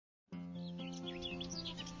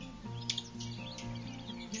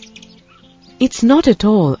It's not at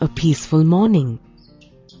all a peaceful morning.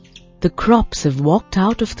 The crops have walked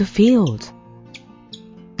out of the field.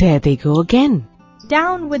 There they go again.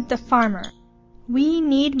 Down with the farmer. We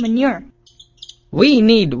need manure. We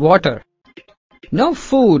need water. No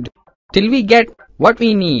food till we get what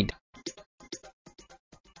we need.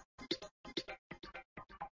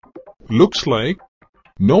 Looks like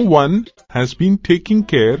no one has been taking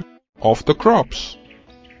care of the crops.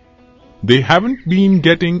 They haven't been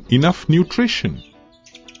getting enough nutrition.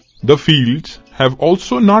 The fields have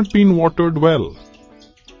also not been watered well.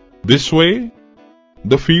 This way,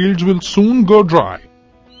 the fields will soon go dry,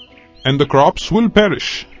 and the crops will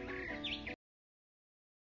perish.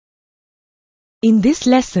 In this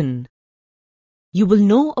lesson, you will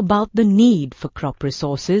know about the need for crop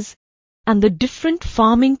resources and the different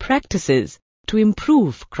farming practices to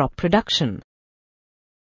improve crop production.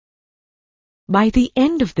 By the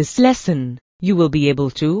end of this lesson, you will be able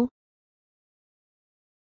to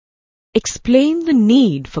explain the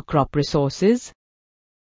need for crop resources,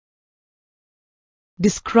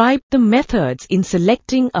 describe the methods in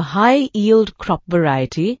selecting a high-yield crop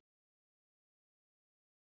variety,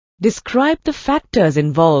 describe the factors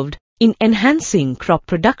involved in enhancing crop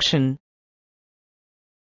production,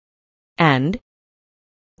 and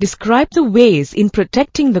describe the ways in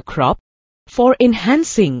protecting the crop for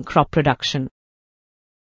enhancing crop production.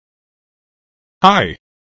 Hi,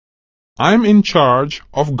 I'm in charge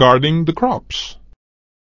of guarding the crops.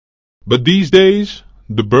 But these days,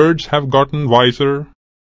 the birds have gotten wiser,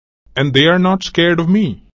 and they are not scared of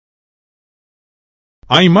me.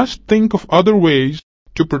 I must think of other ways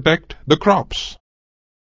to protect the crops.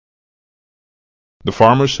 The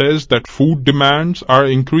farmer says that food demands are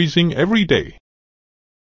increasing every day,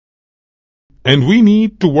 and we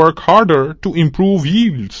need to work harder to improve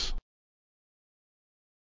yields.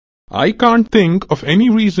 I can't think of any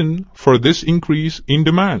reason for this increase in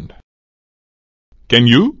demand. Can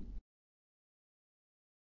you?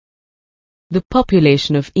 The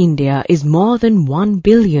population of India is more than 1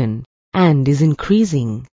 billion and is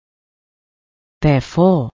increasing.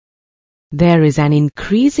 Therefore, there is an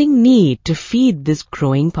increasing need to feed this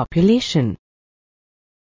growing population.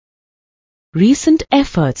 Recent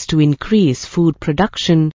efforts to increase food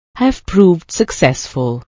production have proved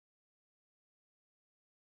successful.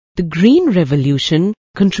 The Green Revolution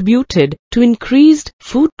contributed to increased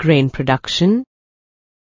food grain production,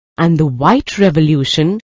 and the White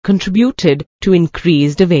Revolution contributed to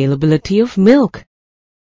increased availability of milk.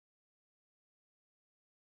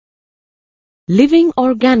 Living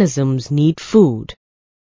organisms need food.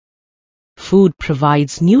 Food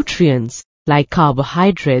provides nutrients like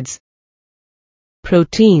carbohydrates,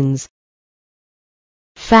 proteins,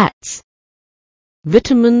 fats,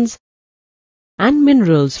 vitamins, and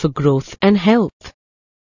minerals for growth and health.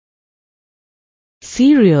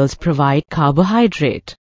 Cereals provide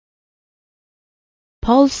carbohydrate.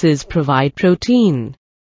 Pulses provide protein.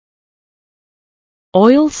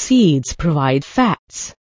 Oil seeds provide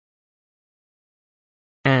fats.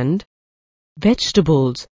 And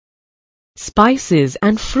vegetables, spices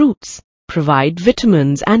and fruits provide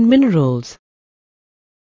vitamins and minerals.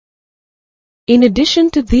 In addition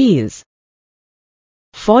to these,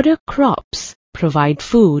 fodder crops provide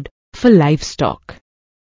food for livestock.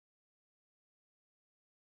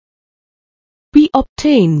 We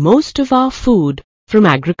obtain most of our food from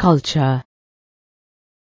agriculture.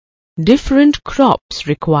 Different crops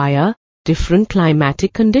require different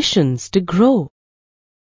climatic conditions to grow.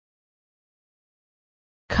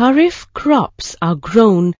 Kharif crops are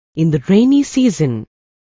grown in the rainy season,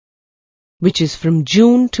 which is from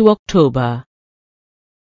June to October.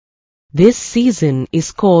 This season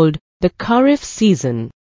is called the Kharif season.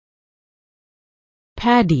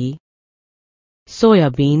 Paddy,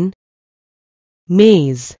 soybean,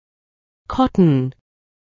 maize, cotton,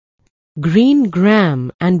 green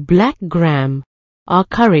gram and black gram are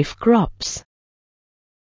Kharif crops.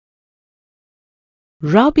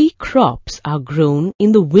 Rabi crops are grown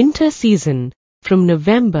in the winter season from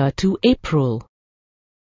November to April.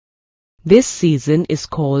 This season is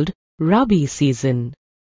called Rabi season.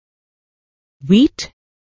 Wheat,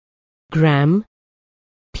 gram,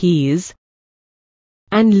 peas,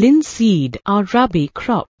 and linseed are Rabi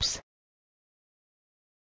crops.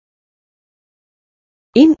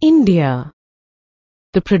 In India,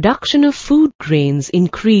 the production of food grains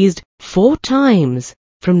increased 4 times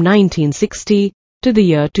from 1960 to the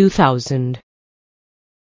year 2000.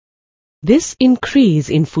 This increase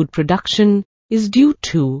in food production is due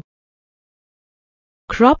to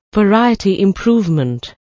crop variety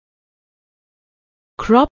improvement,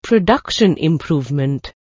 crop production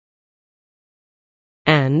improvement,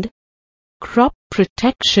 and crop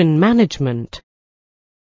protection management.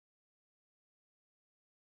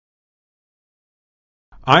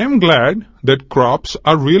 I am glad that crops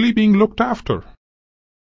are really being looked after.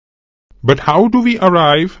 But how do we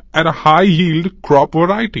arrive at a high-yield crop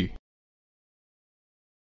variety?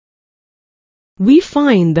 We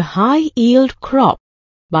find the high-yield crop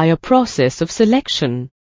by a process of selection.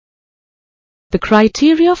 The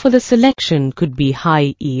criteria for the selection could be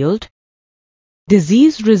high yield,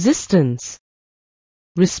 disease resistance,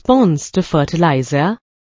 response to fertilizer,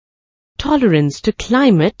 tolerance to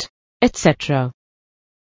climate, etc.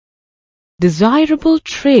 Desirable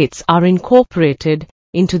traits are incorporated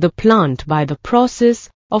into the plant by the process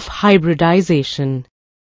of hybridization.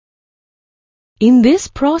 In this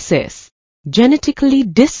process, genetically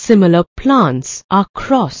dissimilar plants are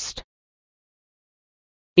crossed.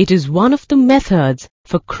 It is one of the methods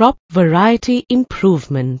for crop variety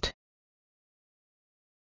improvement.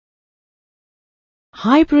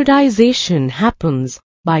 Hybridization happens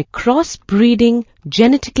by cross-breeding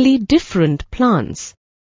genetically different plants.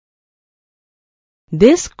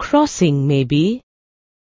 This crossing may be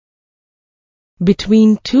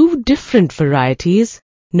between two different varieties,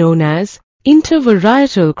 known as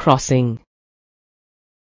intervarietal crossing,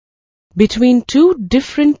 between two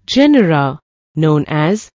different genera, known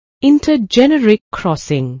as intergeneric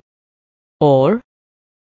crossing, or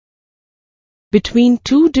between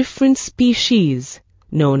two different species,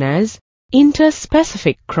 known as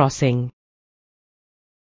interspecific crossing.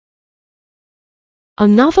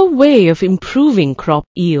 Another way of improving crop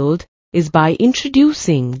yield is by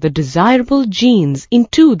introducing the desirable genes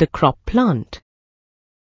into the crop plant.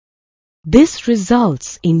 This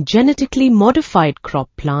results in genetically modified crop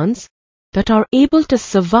plants that are able to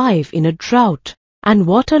survive in a drought and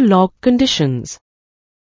waterlogged conditions.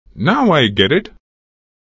 Now I get it.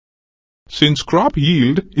 Since crop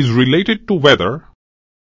yield is related to weather,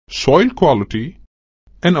 soil quality,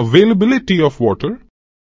 and availability of water,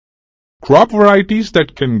 crop varieties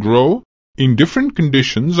that can grow in different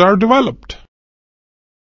conditions are developed.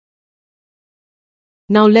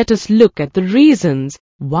 Now let us look at the reasons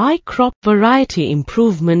why crop variety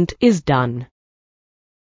improvement is done.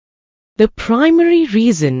 The primary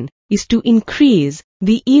reason is to increase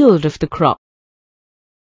the yield of the crop.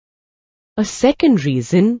 A second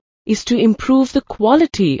reason is to improve the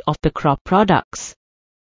quality of the crop products.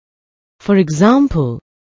 For example,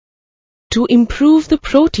 to improve the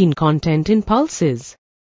protein content in pulses,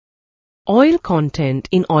 oil content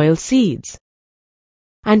in oil seeds,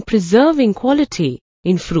 and preserving quality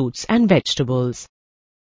in fruits and vegetables.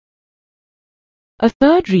 A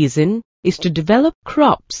third reason is to develop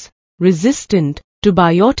crops resistant to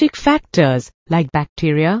biotic factors like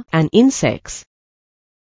bacteria and insects,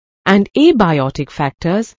 and abiotic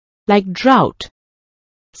factors like drought,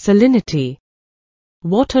 salinity,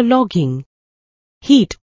 waterlogging,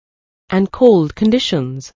 heat, and cold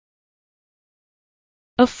conditions.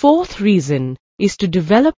 A fourth reason is to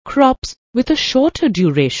develop crops with a shorter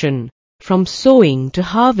duration from sowing to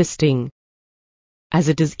harvesting, as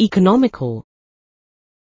it is economical.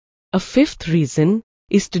 A fifth reason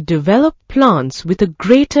is to develop plants with a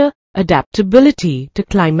greater adaptability to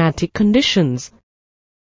climatic conditions,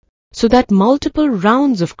 so that multiple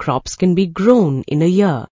rounds of crops can be grown in a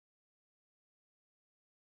year.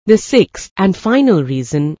 The sixth and final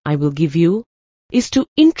reason I will give you is to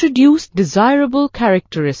introduce desirable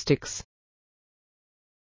characteristics.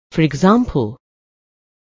 For example,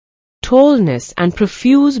 tallness and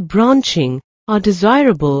profuse branching are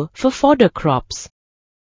desirable for fodder crops,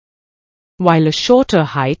 while a shorter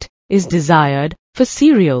height is desired for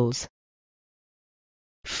cereals.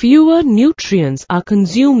 Fewer nutrients are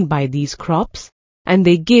consumed by these crops, and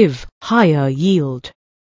they give higher yield.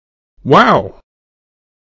 Wow!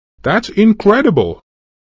 That's incredible!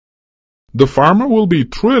 The farmer will be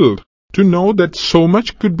thrilled to know that so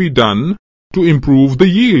much could be done to improve the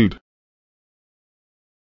yield.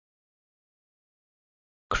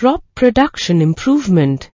 Crop production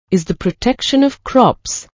improvement is the protection of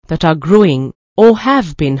crops that are growing or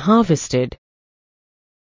have been harvested.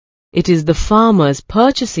 It is the farmer's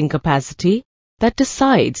purchasing capacity that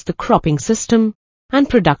decides the cropping system and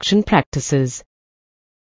production practices.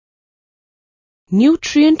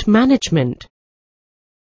 Nutrient management,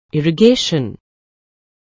 irrigation,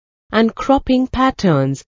 and cropping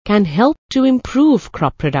patterns can help to improve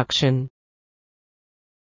crop production.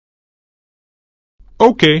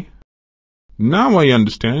 Okay, now I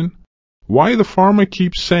understand why the farmer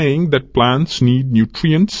keeps saying that plants need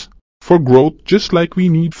nutrients for growth just like we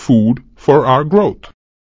need food for our growth.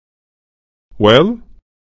 Well,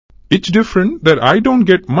 it's different that I don't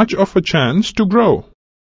get much of a chance to grow.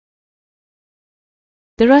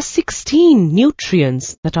 there are 16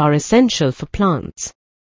 nutrients that are essential for plants.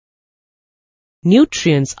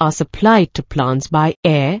 Nutrients are supplied to plants by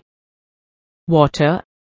air, water,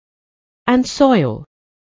 and soil.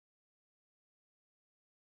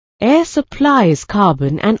 Air supplies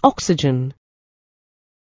carbon and oxygen.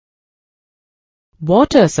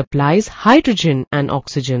 Water supplies hydrogen and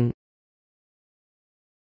oxygen.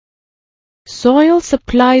 Soil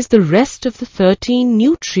supplies the rest of the 13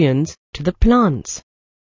 nutrients to the plants.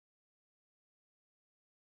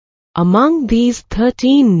 Among these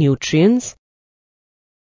 13 nutrients,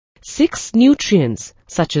 6 nutrients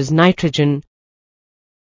such as nitrogen,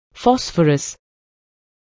 phosphorus,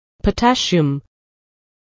 potassium,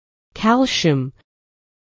 calcium,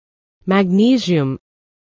 magnesium,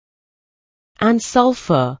 and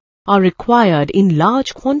sulfur are required in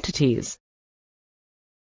large quantities.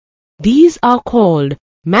 These are called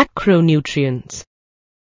macronutrients.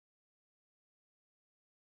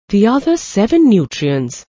 The other 7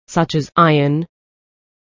 nutrients, such as iron,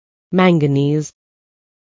 manganese,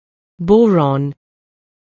 boron,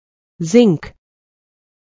 zinc,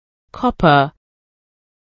 copper,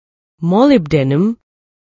 molybdenum,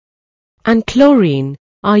 and chlorine,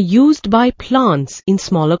 are used by plants in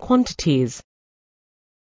smaller quantities.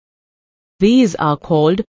 These are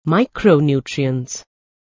called micronutrients.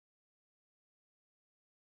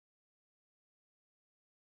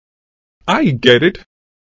 I get it.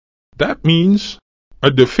 That means a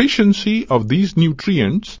deficiency of these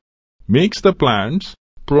nutrients makes the plants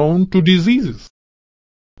prone to diseases.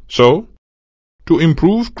 So, to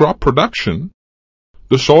improve crop production,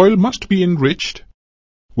 the soil must be enriched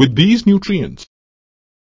with these nutrients.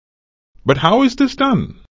 But how is this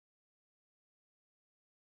done?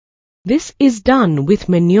 This is done with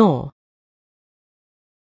manure.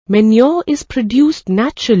 Manure is produced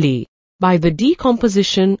naturally by the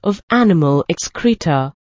decomposition of animal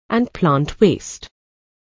excreta and plant waste.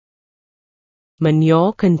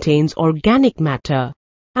 Manure contains organic matter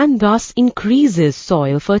and thus increases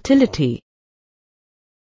soil fertility.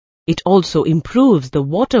 It also improves the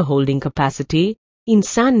water-holding capacity in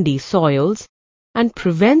sandy soils and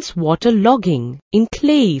prevents water logging in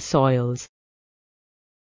clayey soils.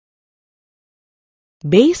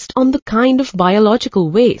 Based on the kind of biological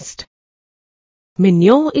waste,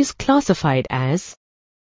 manure is classified as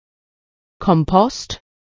compost,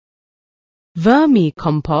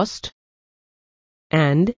 vermicompost,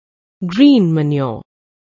 and green manure.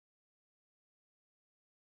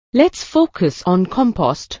 Let's focus on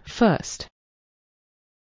compost first.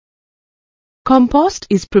 Compost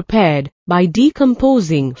is prepared by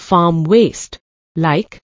decomposing farm waste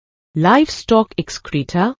like livestock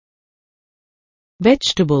excreta,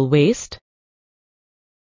 vegetable waste,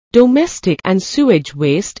 domestic and sewage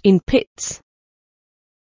waste in pits.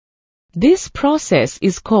 This process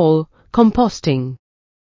is called composting.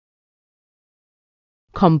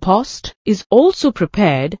 Compost is also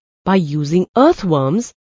prepared by using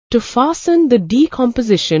earthworms to fasten the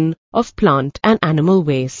decomposition of plant and animal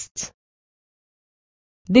wastes.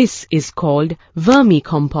 This is called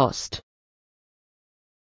vermicompost.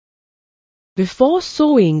 Before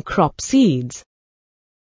sowing crop seeds,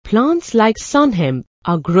 plants like sunhemp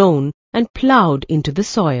are grown and ploughed into the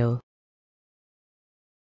soil.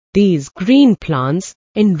 These green plants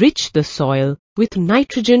enrich the soil with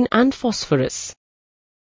nitrogen and phosphorus.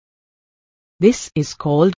 This is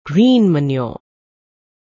called green manure.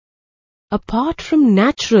 Apart from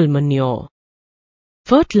natural manure,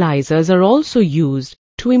 fertilizers are also used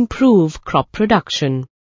to improve crop production.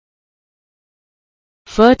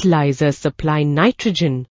 Fertilizers supply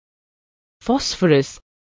nitrogen, phosphorus,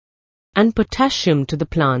 and potassium to the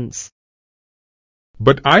plants.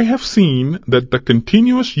 But I have seen that the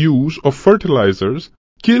continuous use of fertilizers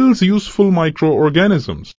kills useful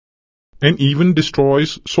microorganisms and even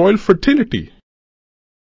destroys soil fertility.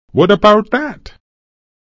 What about that?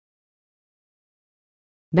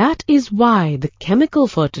 That is why the chemical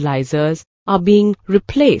fertilizers are being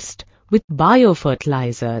replaced with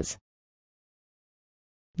biofertilizers.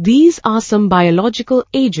 These are some biological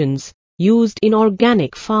agents used in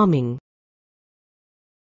organic farming.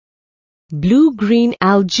 Blue-green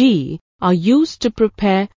algae are used to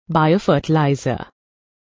prepare biofertilizer.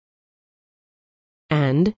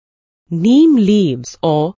 And neem leaves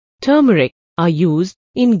or turmeric are used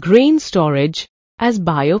in grain storage as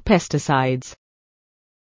biopesticides.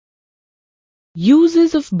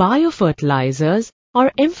 Uses of biofertilizers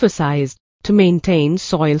are emphasized to maintain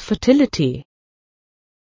soil fertility.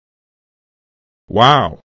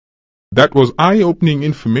 Wow! That was eye-opening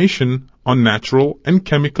information on natural and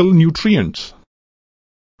chemical nutrients.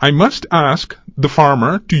 I must ask the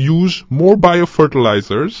farmer to use more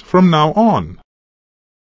biofertilizers from now on.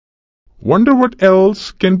 Wonder what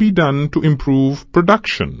else can be done to improve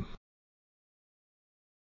production.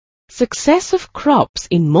 Success of crops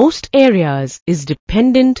in most areas is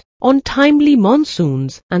dependent on timely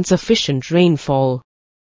monsoons and sufficient rainfall.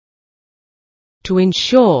 To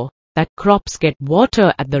ensure that crops get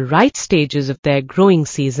water at the right stages of their growing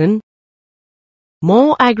season,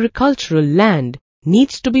 more agricultural land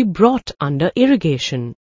needs to be brought under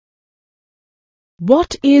irrigation.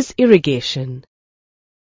 What is irrigation?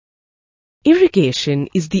 Irrigation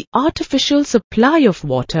is the artificial supply of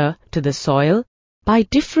water to the soil by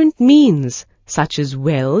different means such as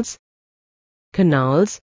wells,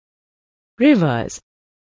 canals, rivers,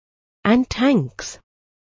 and tanks.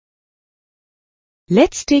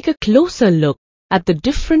 Let's take a closer look at the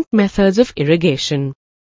different methods of irrigation.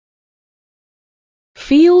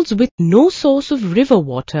 Fields with no source of river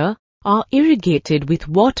water are irrigated with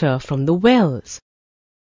water from the wells.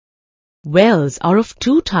 Wells are of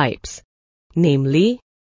two types, namely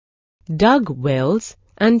dug wells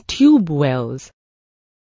and tube wells.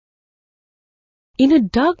 In a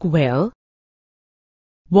dug well,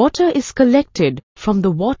 water is collected from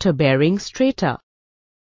the water-bearing strata.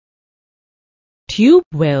 Tube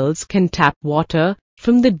wells can tap water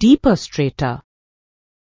from the deeper strata.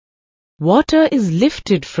 Water is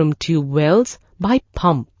lifted from tube wells by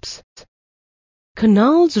pumps.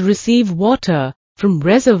 Canals receive water from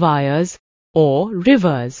reservoirs or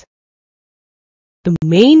rivers. The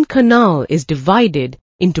main canal is divided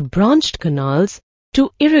into branched canals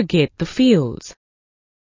to irrigate the fields.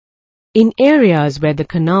 In areas where the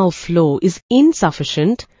canal flow is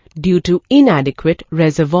insufficient due to inadequate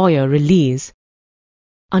reservoir release,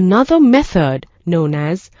 another method known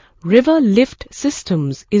as river lift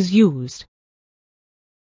systems is used.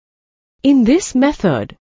 In this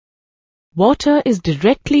method, water is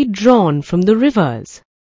directly drawn from the rivers.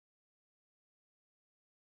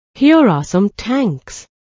 Here are some tanks.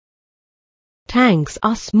 Tanks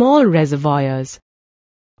are small reservoirs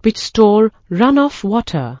which store runoff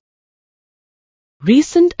water.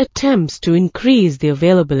 Recent attempts to increase the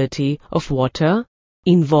availability of water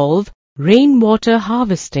involve rainwater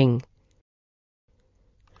harvesting.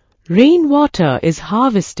 Rainwater is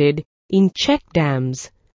harvested in check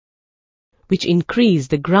dams, which increase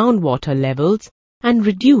the groundwater levels and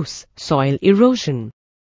reduce soil erosion.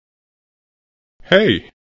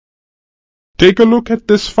 Hey, take a look at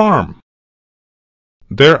this farm.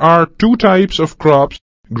 There are two types of crops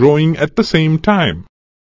growing at the same time.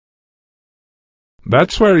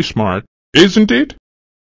 That's very smart, isn't it?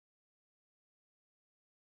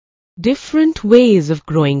 Different ways of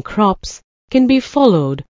growing crops can be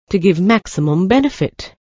followed to give maximum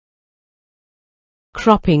benefit.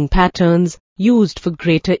 Cropping patterns used for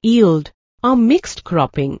greater yield are mixed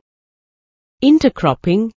cropping,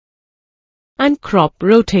 intercropping, and crop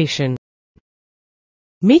rotation.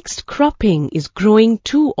 Mixed cropping is growing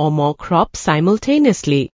two or more crops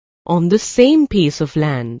simultaneously on the same piece of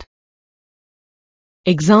land.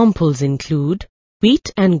 Examples include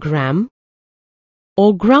wheat and gram,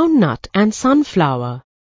 or groundnut and sunflower.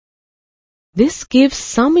 This gives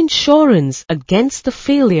some insurance against the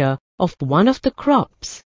failure of one of the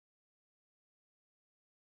crops.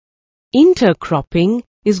 Intercropping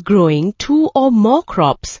is growing two or more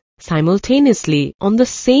crops simultaneously on the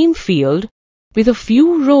same field with a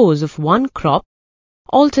few rows of one crop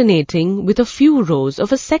alternating with a few rows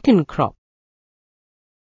of a second crop.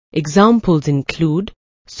 Examples include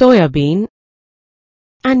soybean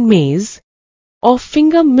and maize, or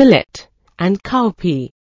finger millet and cowpea.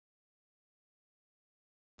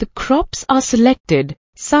 The crops are selected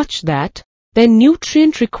such that their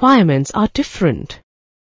nutrient requirements are different.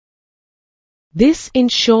 This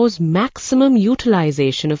ensures maximum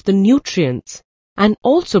utilization of the nutrients and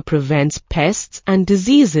also prevents pests and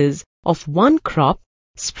diseases of one crop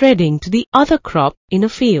spreading to the other crop in a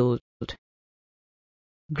field.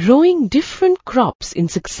 Growing different crops in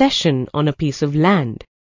succession on a piece of land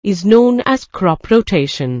is known as crop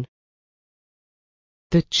rotation.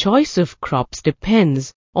 The choice of crops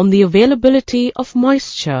depends on the availability of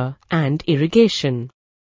moisture and irrigation.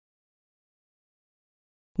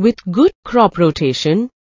 With good crop rotation,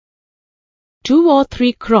 2 or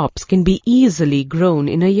 3 crops can be easily grown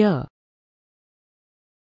in a year.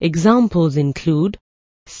 Examples include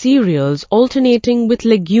cereals alternating with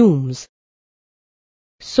legumes,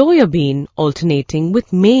 soybean alternating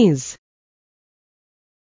with maize.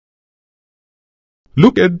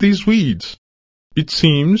 Look at these weeds. It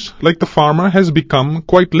seems like the farmer has become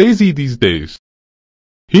quite lazy these days.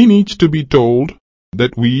 He needs to be told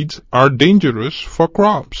that weeds are dangerous for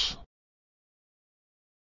crops.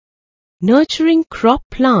 Nurturing crop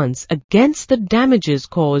plants against the damages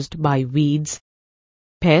caused by weeds,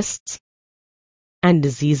 pests, and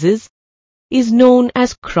diseases is known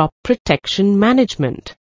as crop protection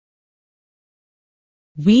management.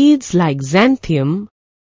 Weeds like xanthium,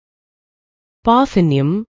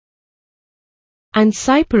 parthenium, and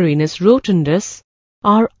Cyperinus rotundus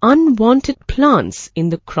are unwanted plants in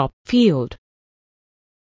the crop field.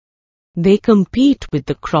 They compete with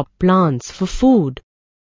the crop plants for food,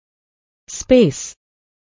 space,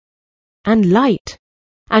 and light,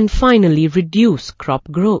 and finally reduce crop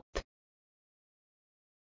growth.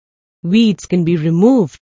 Weeds can be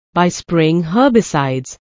removed by spraying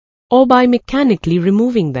herbicides or by mechanically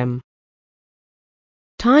removing them.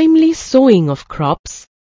 Timely sowing of crops,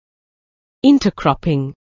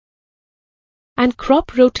 intercropping, and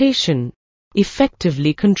crop rotation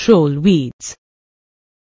effectively control weeds.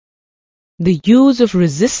 The use of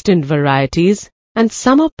resistant varieties and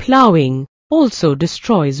summer ploughing also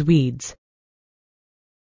destroys weeds.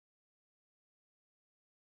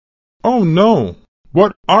 Oh no!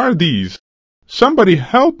 What are these? Somebody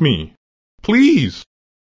help me! Please!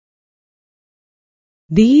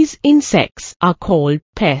 These insects are called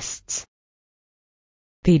pests.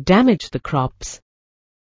 They damage the crops.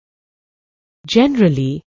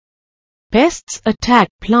 Generally, pests attack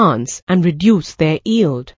plants and reduce their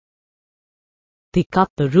yield. They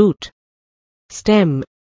cut the root, stem,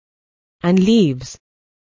 and leaves,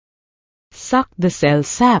 suck the cell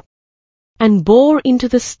sap, and bore into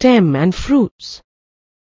the stem and fruits.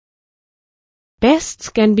 Pests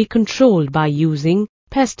can be controlled by using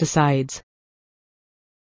pesticides.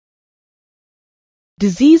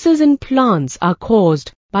 Diseases in plants are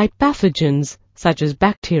caused by pathogens such as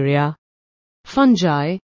bacteria,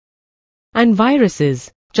 fungi, and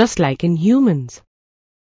viruses, just like in humans.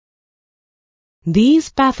 These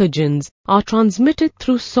pathogens are transmitted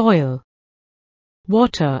through soil,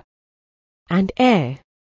 water, and air.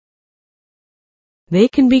 They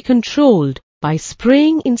can be controlled by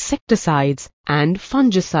spraying insecticides and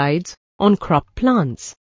fungicides on crop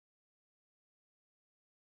plants.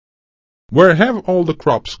 Where have all the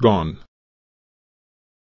crops gone?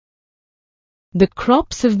 The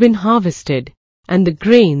crops have been harvested and the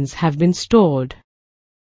grains have been stored.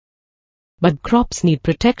 But crops need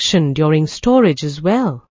protection during storage as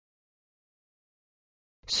well.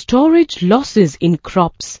 Storage losses in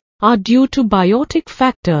crops are due to biotic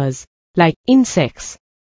factors like insects,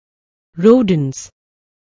 rodents,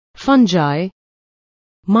 fungi,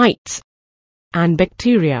 mites, and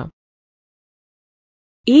bacteria.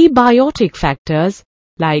 Abiotic factors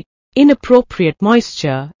like inappropriate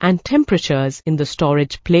moisture and temperatures in the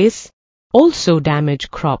storage place also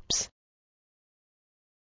damage crops.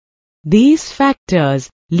 These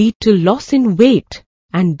factors lead to loss in weight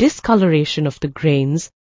and discoloration of the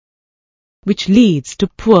grains, which leads to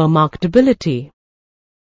poor marketability.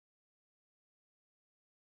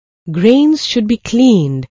 Grains should be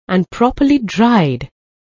cleaned and properly dried,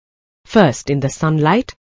 first in the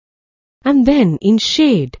sunlight and then in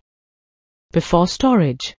shade, before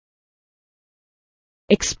storage.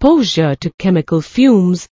 Exposure to chemical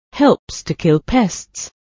fumes helps to kill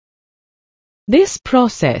pests. This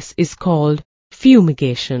process is called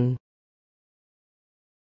fumigation.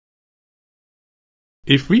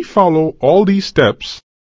 If we follow all these steps,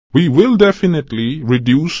 we will definitely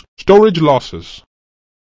reduce storage losses.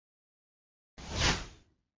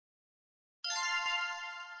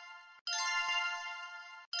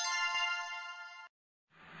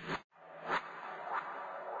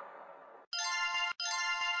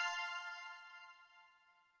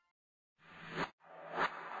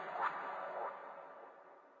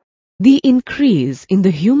 The increase in the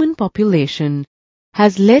human population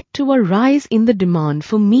has led to a rise in the demand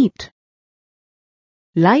for meat.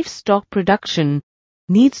 Livestock production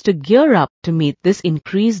needs to gear up to meet this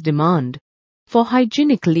increased demand for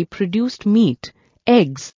hygienically produced meat,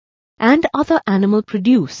 eggs, and other animal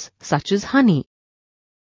produce such as honey.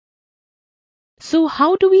 So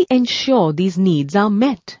how do we ensure these needs are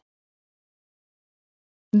met?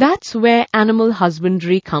 That's where animal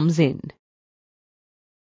husbandry comes in.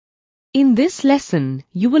 In this lesson,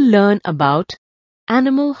 you will learn about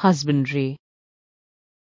animal husbandry.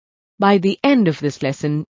 By the end of this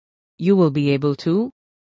lesson, you will be able to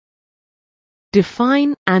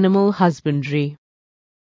define animal husbandry,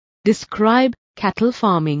 describe cattle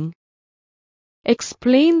farming,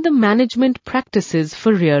 explain the management practices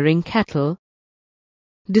for rearing cattle,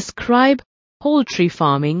 describe poultry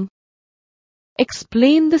farming,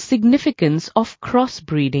 explain the significance of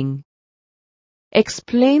crossbreeding.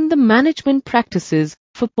 Explain the management practices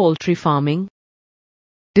for poultry farming.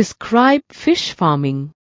 Describe fish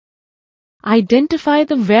farming. Identify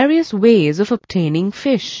the various ways of obtaining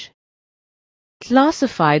fish.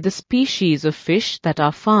 Classify the species of fish that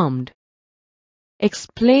are farmed.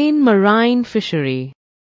 Explain marine fishery.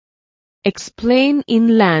 Explain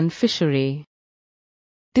inland fishery.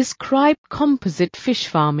 Describe composite fish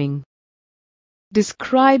farming.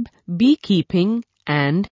 Describe beekeeping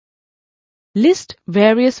and list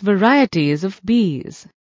various varieties of bees.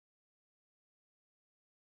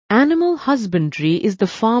 Animal husbandry is the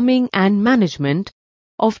farming and management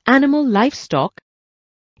of animal livestock,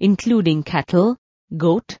 including cattle,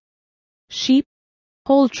 goat, sheep,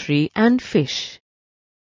 poultry, and fish.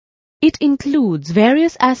 It includes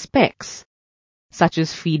various aspects such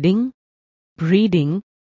as feeding, breeding,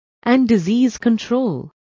 and disease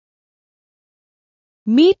control.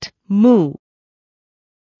 Meet Moo.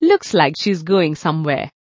 Looks like she's going somewhere.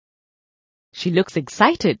 She looks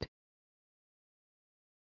excited.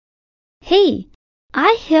 Hey,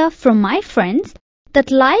 I hear from my friends that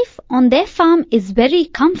life on their farm is very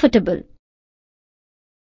comfortable.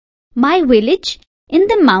 My village in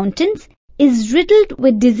the mountains is riddled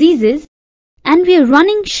with diseases and we're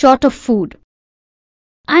running short of food.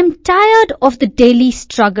 I'm tired of the daily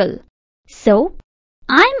struggle, so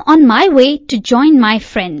I'm on my way to join my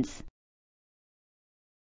friends.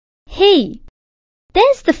 Hey,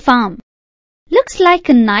 there's the farm. Looks like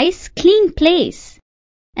a nice, clean place.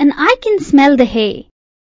 And I can smell the hay.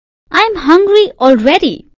 I'm hungry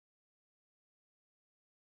already.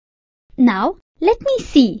 Now, let me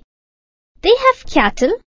see. They have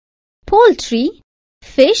cattle, poultry,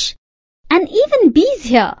 fish, and even bees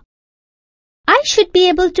here. I should be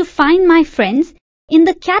able to find my friends in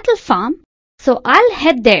the cattle farm, so I'll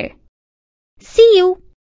head there. See you.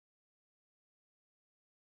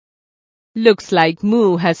 Looks like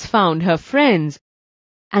Moo has found her friends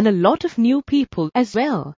and a lot of new people as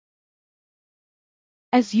well.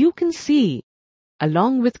 As you can see,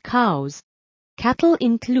 along with cows, cattle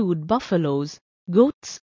include buffaloes,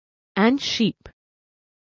 goats, and sheep.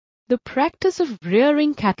 The practice of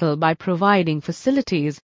rearing cattle by providing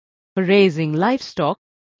facilities for raising livestock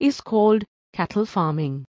is called cattle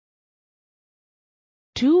farming.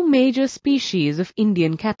 Two major species of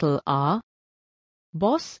Indian cattle are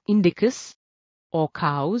Bos indicus, or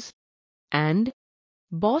cows, and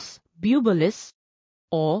Bos bubalis,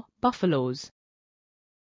 or buffaloes.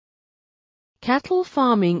 Cattle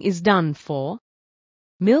farming is done for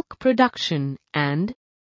milk production and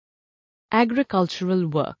agricultural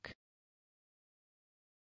work.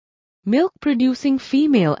 Milk-producing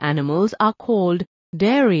female animals are called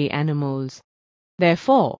dairy animals.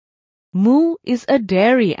 Therefore, Moo is a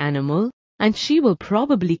dairy animal and she will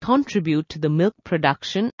probably contribute to the milk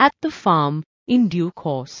production at the farm in due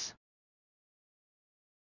course.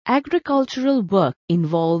 Agricultural work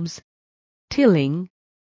involves tilling,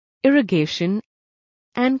 irrigation,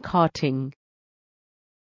 and carting.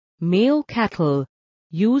 Male cattle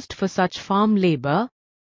used for such farm labor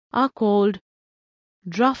are called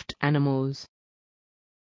draft animals.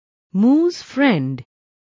 Moo's friend,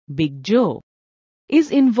 Big Joe, is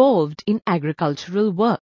involved in agricultural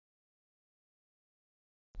work.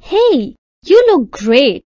 Hey, you look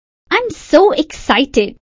great. I'm so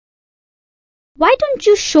excited. Why don't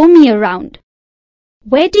you show me around?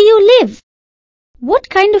 Where do you live? What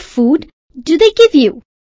kind of food do they give you?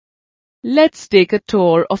 Let's take a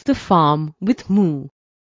tour of the farm with Moo.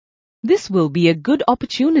 This will be a good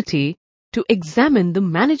opportunity to examine the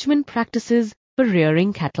management practices for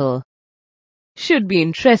rearing cattle. Should be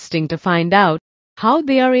interesting to find out how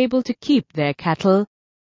they are able to keep their cattle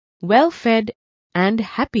well-fed and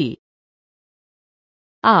happy.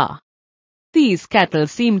 Ah, these cattle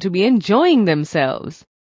seem to be enjoying themselves.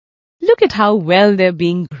 Look at how well they're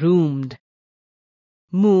being groomed.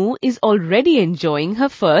 Moo is already enjoying her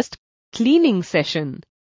first cleaning session.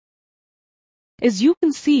 As you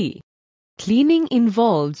can see, cleaning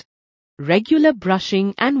involves regular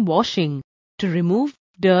brushing and washing to remove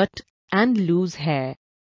dirt and loose hair.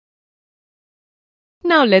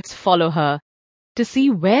 Now let's follow her to see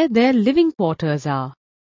where their living quarters are.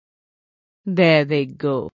 There they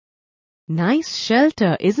go. Nice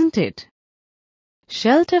shelter, isn't it?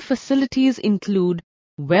 Shelter facilities include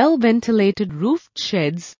well-ventilated roofed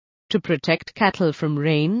sheds to protect cattle from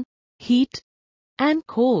rain, heat, and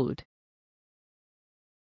cold.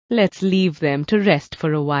 Let's leave them to rest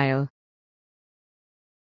for a while.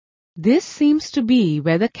 This seems to be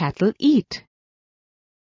where the cattle eat.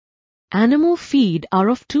 Animal feed are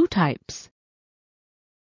of two types.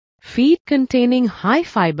 Feed containing high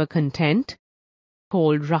fiber content,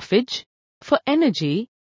 called roughage, for energy,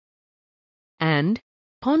 and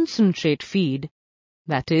concentrate feed,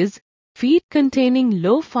 that is, feed containing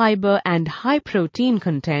low fiber and high protein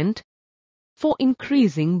content, for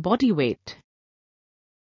increasing body weight.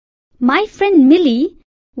 My friend Millie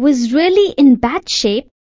was really in bad shape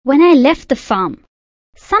when I left the farm.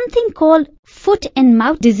 Something called foot and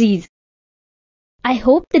mouth disease. I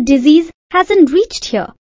hope the disease hasn't reached here.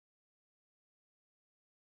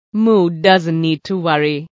 Moo doesn't need to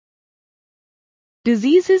worry.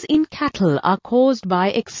 Diseases in cattle are caused by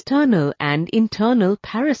external and internal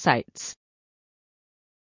parasites.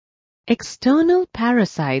 External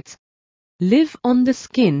parasites live on the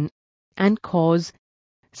skin and cause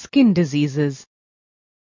skin diseases.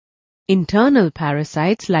 Internal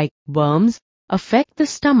parasites like worms affect the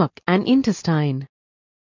stomach and intestine.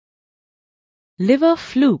 Liver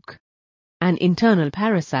fluke, an internal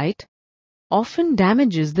parasite, often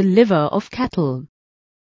damages the liver of cattle.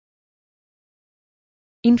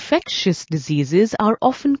 Infectious diseases are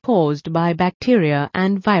often caused by bacteria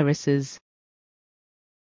and viruses.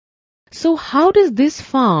 So how does this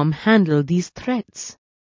farm handle these threats?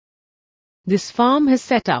 This farm has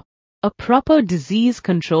set up a proper disease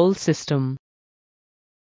control system.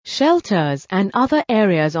 Shelters and other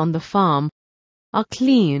areas on the farm are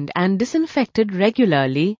cleaned and disinfected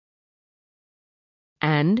regularly,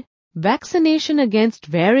 and vaccination against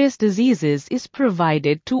various diseases is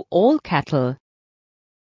provided to all cattle.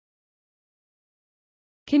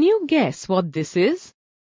 Can you guess what this is?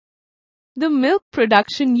 The milk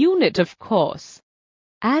production unit, of course.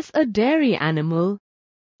 As a dairy animal,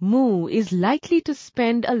 Moo is likely to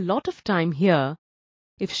spend a lot of time here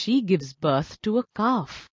if she gives birth to a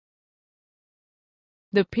calf.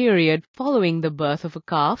 The period following the birth of a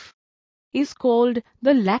calf is called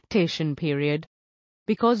the lactation period,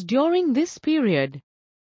 because during this period,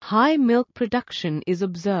 high milk production is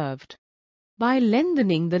observed. By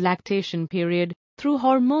lengthening the lactation period through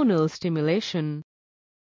hormonal stimulation,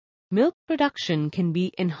 milk production can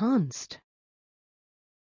be enhanced.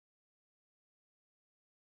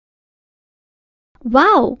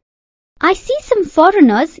 Wow! I see some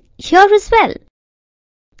foreigners here as well.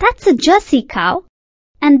 That's a Jersey cow,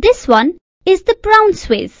 and this one is the brown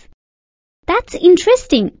Swiss. That's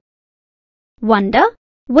interesting. Wonder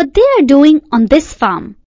what they are doing on this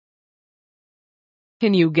farm.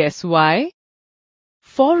 Can you guess why?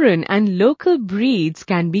 Foreign and local breeds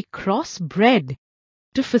can be crossbred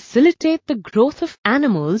to facilitate the growth of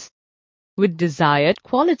animals with desired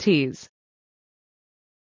qualities.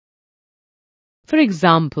 For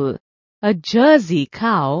example, a Jersey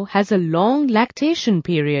cow has a long lactation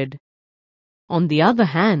period. On the other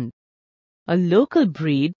hand, a local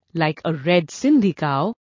breed like a red Sindhi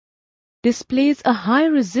cow displays a high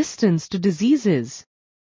resistance to diseases.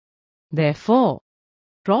 Therefore,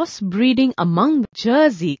 crossbreeding among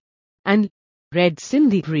Jersey and red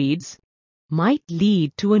Sindhi breeds might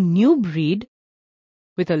lead to a new breed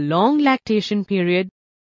with a long lactation period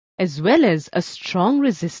as well as a strong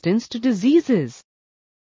resistance to diseases.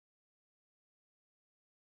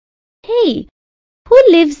 Hey, who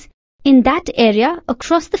lives in that area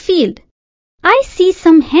across the field? I see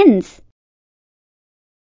some hens.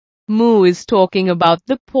 Moo is talking about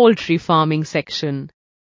the poultry farming section.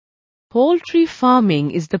 Poultry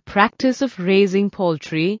farming is the practice of raising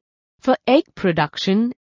poultry for egg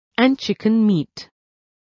production and chicken meat.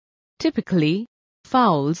 Typically,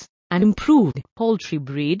 fowls, an improved poultry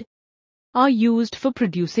breed, are used for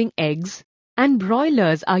producing eggs and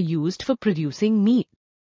broilers are used for producing meat.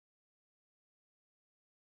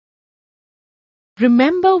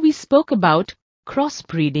 Remember we spoke about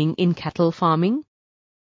crossbreeding in cattle farming?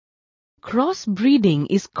 Crossbreeding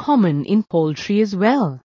is common in poultry as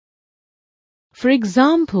well. For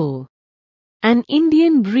example, an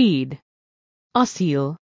Indian breed,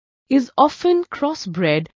 Asil, is often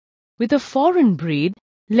crossbred with a foreign breed,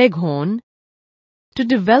 Leghorn, to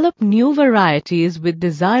develop new varieties with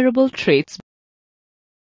desirable traits.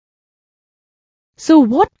 So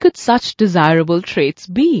what could such desirable traits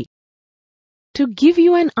be? To give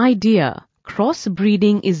you an idea,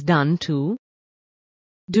 crossbreeding is done to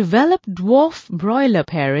develop dwarf broiler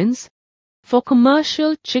parents for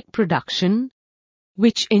commercial chick production,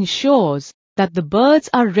 which ensures that the birds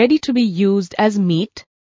are ready to be used as meat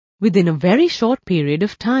within a very short period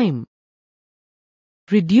of time.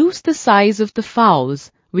 Reduce the size of the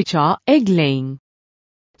fowls, which are egg-laying.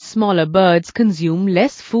 Smaller birds consume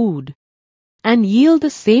less food and yield the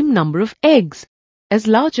same number of eggs as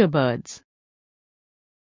larger birds.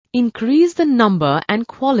 Increase the number and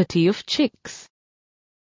quality of chicks.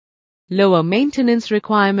 Lower maintenance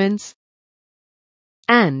requirements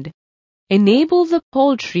and enable the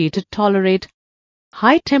poultry to tolerate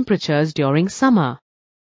high temperatures during summer.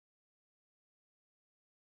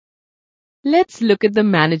 Let's look at the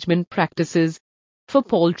management practices for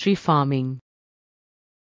poultry farming.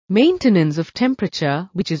 Maintenance of temperature,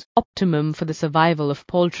 which is optimum for the survival of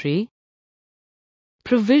poultry.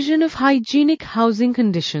 Provision of hygienic housing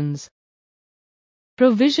conditions.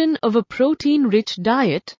 Provision of a protein-rich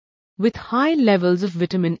diet with high levels of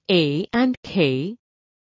vitamin A and K.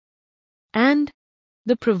 And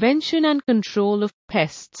the prevention and control of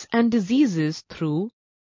pests and diseases through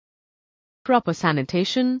proper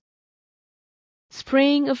sanitation,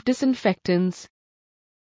 spraying of disinfectants,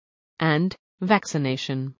 and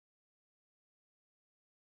vaccination.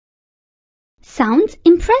 Sounds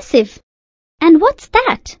impressive. And what's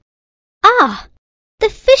that? Ah, the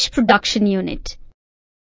fish production unit.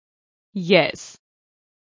 Yes.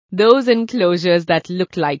 Those enclosures that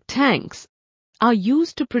look like tanks are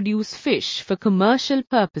used to produce fish for commercial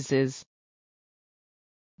purposes.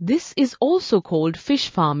 This is also called fish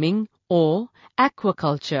farming or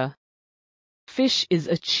aquaculture. Fish is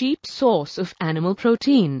a cheap source of animal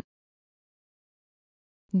protein.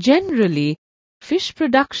 Generally, fish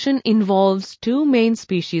production involves two main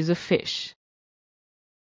species of fish.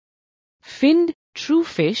 Finned true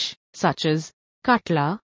fish such as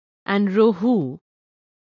katla and rohu,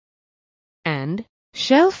 and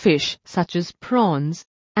shellfish such as prawns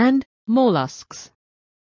and mollusks.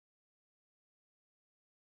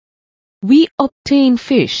 We obtain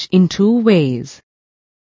fish in two ways: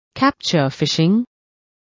 capture fishing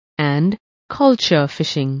and culture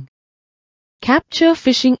fishing. Capture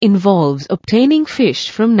fishing involves obtaining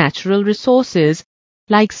fish from natural resources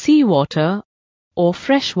like seawater or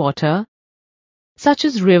freshwater, such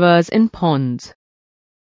as rivers and ponds.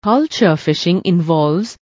 Culture fishing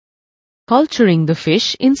involves culturing the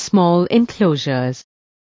fish in small enclosures.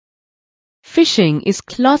 Fishing is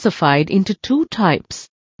classified into two types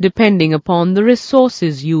depending upon the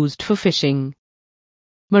resources used for fishing: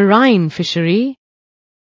 marine fishery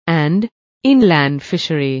and inland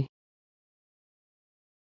fishery.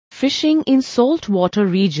 Fishing in saltwater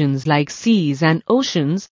regions like seas and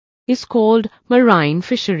oceans is called marine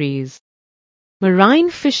fisheries. Marine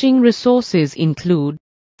fishing resources include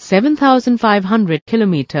 7,500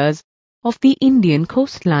 kilometers of the Indian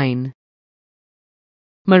coastline.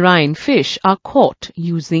 Marine fish are caught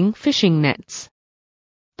using fishing nets.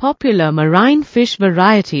 Popular marine fish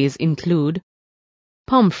varieties include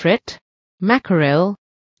pomfret, mackerel,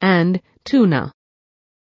 and tuna.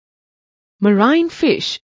 Marine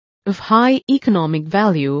fish of high economic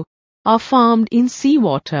value are farmed in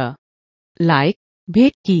seawater, like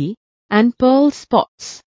bhetki and pearl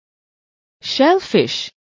spots.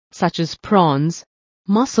 Shellfish, such as prawns,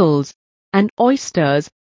 mussels, and oysters,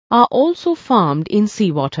 are also farmed in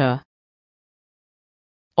seawater.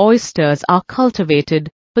 Oysters are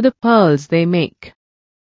cultivated for the pearls they make.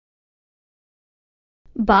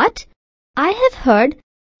 But I have heard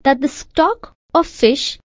that the stock of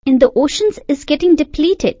fish in the oceans is getting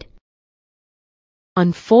depleted.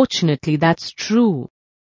 Unfortunately, that's true.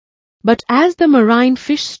 But as the marine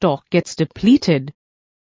fish stock gets depleted,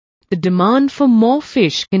 the demand for more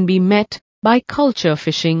fish can be met by culture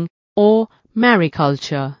fishing or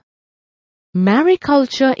mariculture.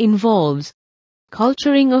 Mariculture involves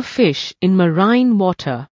culturing of fish in marine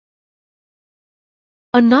water.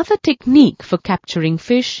 Another technique for capturing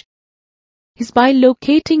fish is by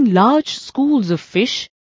locating large schools of fish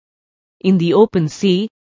in the open sea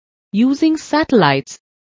using satellites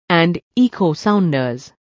and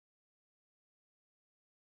echo-sounders.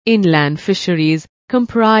 Inland fisheries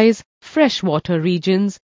comprise freshwater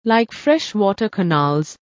regions like freshwater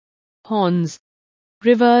canals, ponds,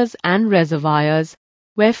 rivers and reservoirs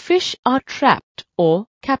where fish are trapped or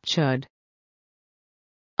captured.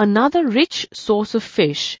 Another rich source of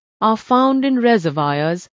fish are found in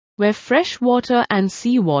reservoirs where freshwater and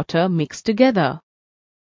seawater mix together.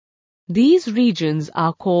 These regions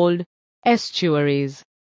are called estuaries.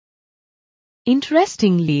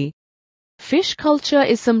 Interestingly, fish culture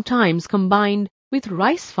is sometimes combined with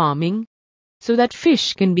rice farming so that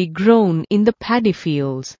fish can be grown in the paddy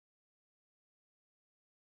fields.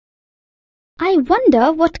 I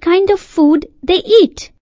wonder what kind of food they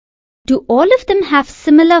eat. Do all of them have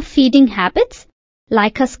similar feeding habits,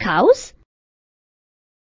 like us cows?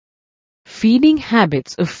 Feeding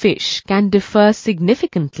habits of fish can differ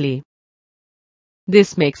significantly.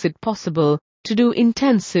 This makes it possible to do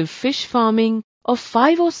intensive fish farming of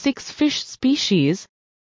 5 or 6 fish species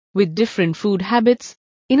with different food habits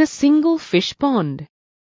in a single fish pond.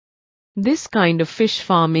 This kind of fish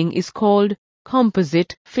farming is called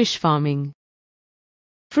composite fish farming.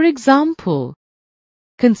 For example,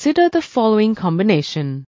 consider the following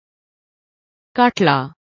combination.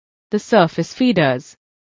 Katla, the surface feeders.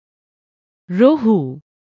 Rohu,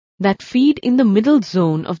 that feed in the middle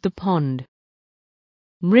zone of the pond.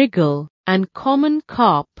 Mrigal and common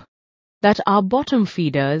carp, that are bottom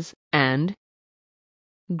feeders, and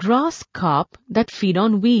grass carp that feed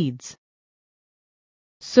on weeds.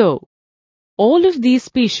 So, all of these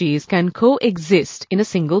species can coexist in a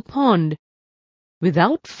single pond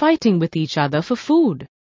without fighting with each other for food.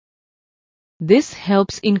 This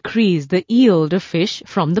helps increase the yield of fish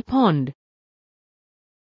from the pond.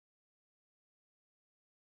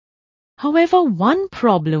 However, one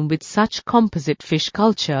problem with such composite fish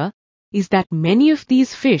culture is that many of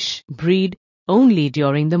these fish breed only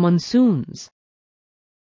during the monsoons.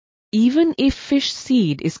 Even if fish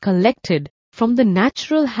seed is collected from the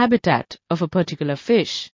natural habitat of a particular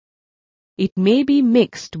fish, it may be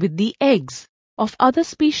mixed with the eggs of other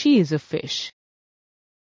species of fish.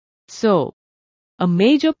 So, a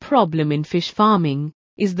major problem in fish farming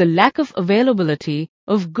is the lack of availability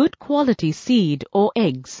of good quality seed or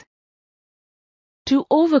eggs. To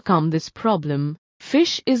overcome this problem,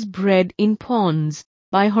 fish is bred in ponds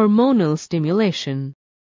by hormonal stimulation.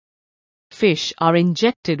 Fish are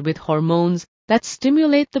injected with hormones that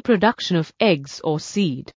stimulate the production of eggs or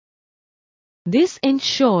seed. This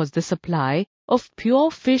ensures the supply of pure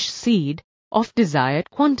fish seed of desired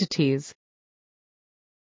quantities.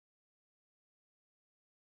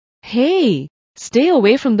 Hey, stay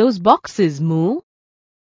away from those boxes, Moo.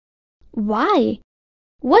 Why?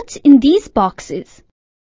 What's in these boxes?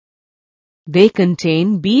 They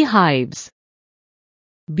contain beehives.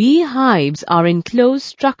 Beehives are enclosed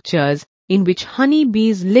structures in which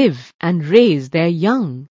honeybees live and raise their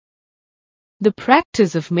young. The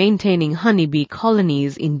practice of maintaining honeybee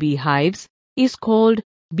colonies in beehives is called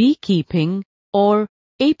beekeeping or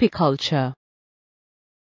apiculture.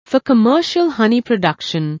 For commercial honey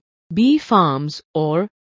production, bee farms or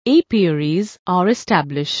apiaries are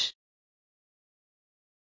established.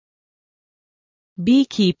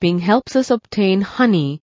 Beekeeping helps us obtain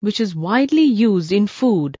honey, which is widely used in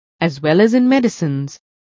food as well as in medicines.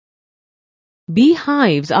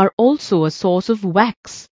 Beehives are also a source of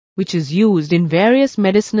wax, which is used in various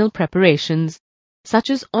medicinal preparations, such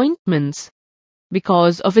as ointments,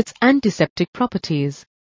 because of its antiseptic properties.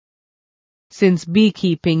 Since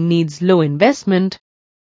beekeeping needs low investment,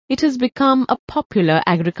 it has become a popular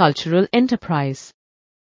agricultural enterprise.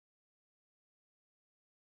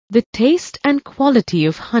 The taste and quality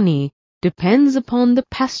of honey depends upon the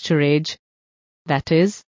pasturage, that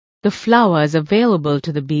is, the flowers available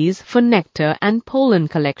to the bees for nectar and pollen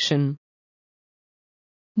collection.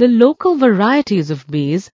 The local varieties of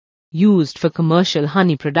bees used for commercial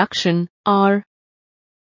honey production are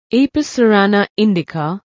Apis cerana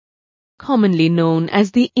indica, commonly known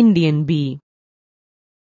as the Indian bee,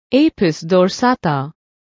 Apis dorsata,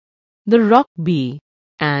 the rock bee,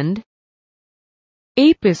 and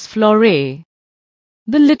Apis florae,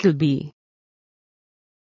 the little bee.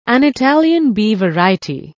 An Italian bee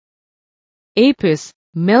variety, Apis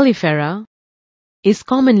mellifera, is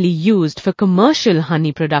commonly used for commercial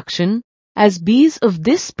honey production as bees of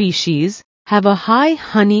this species have a high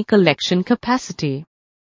honey collection capacity.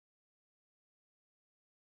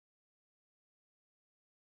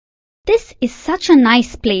 This is such a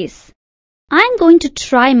nice place. I'm going to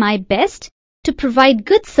try my best to provide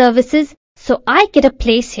good services so I get a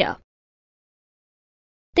place here.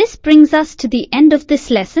 This brings us to the end of this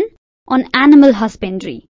lesson on animal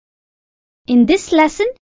husbandry. In this lesson,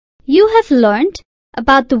 you have learned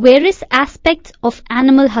about the various aspects of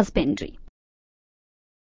animal husbandry.